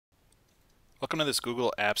Welcome to this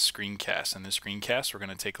Google Apps screencast. In this screencast, we're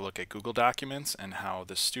going to take a look at Google Documents and how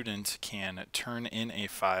the student can turn in a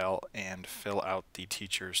file and fill out the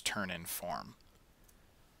teacher's turn-in form.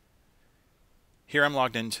 Here I'm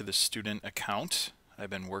logged into the student account.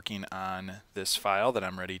 I've been working on this file that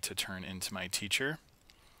I'm ready to turn into my teacher.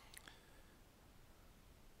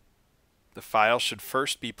 The file should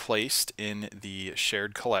first be placed in the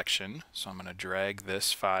shared collection, so I'm going to drag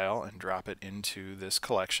this file and drop it into this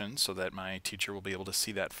collection so that my teacher will be able to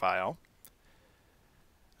see that file.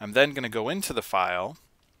 I'm then going to go into the file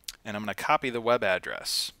and I'm going to copy the web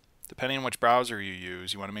address. Depending on which browser you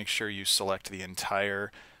use, you want to make sure you select the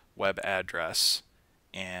entire web address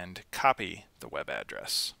and copy the web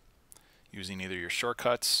address using either your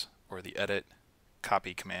shortcuts or the edit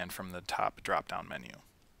copy command from the top drop-down menu.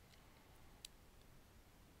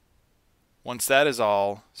 Once that is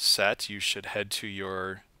all set, you should head to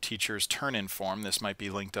your teacher's turn-in form. This might be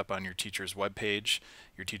linked up on your teacher's webpage.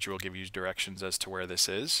 Your teacher will give you directions as to where this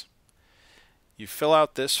is. You fill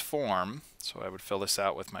out this form, so I would fill this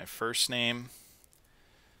out with my first name,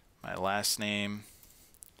 my last name.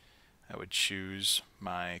 I would choose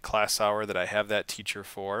my class hour that I have that teacher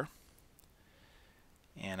for,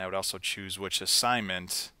 and I would also choose which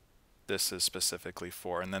assignment this is specifically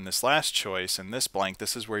for. And then this last choice in this blank,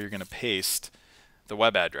 this is where you're going to paste the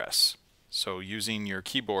web address. So using your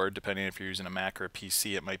keyboard, depending if you're using a Mac or a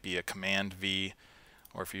PC, it might be a Command V,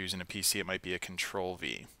 or if you're using a PC, it might be a Control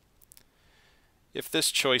V. If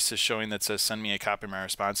this choice is showing that says send me a copy of my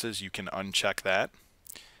responses, you can uncheck that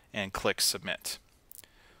and click submit.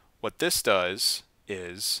 What this does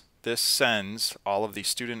is this sends all of the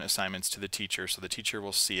student assignments to the teacher, so the teacher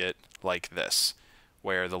will see it like this,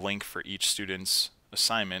 where the link for each student's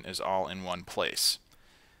assignment is all in one place.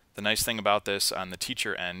 The nice thing about this on the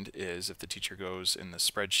teacher end is if the teacher goes in the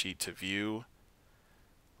spreadsheet to view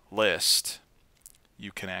list,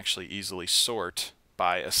 you can actually easily sort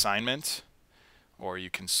by assignment, or you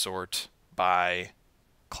can sort by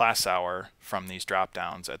class hour from these drop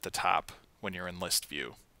downs at the top when you're in list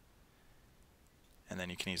view. And then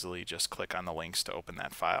you can easily just click on the links to open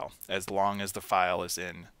that file, as long as the file is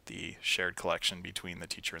in the shared collection between the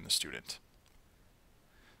teacher and the student.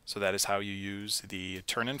 So that is how you use the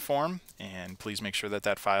turn-in form, and please make sure that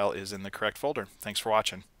that file is in the correct folder. Thanks for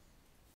watching.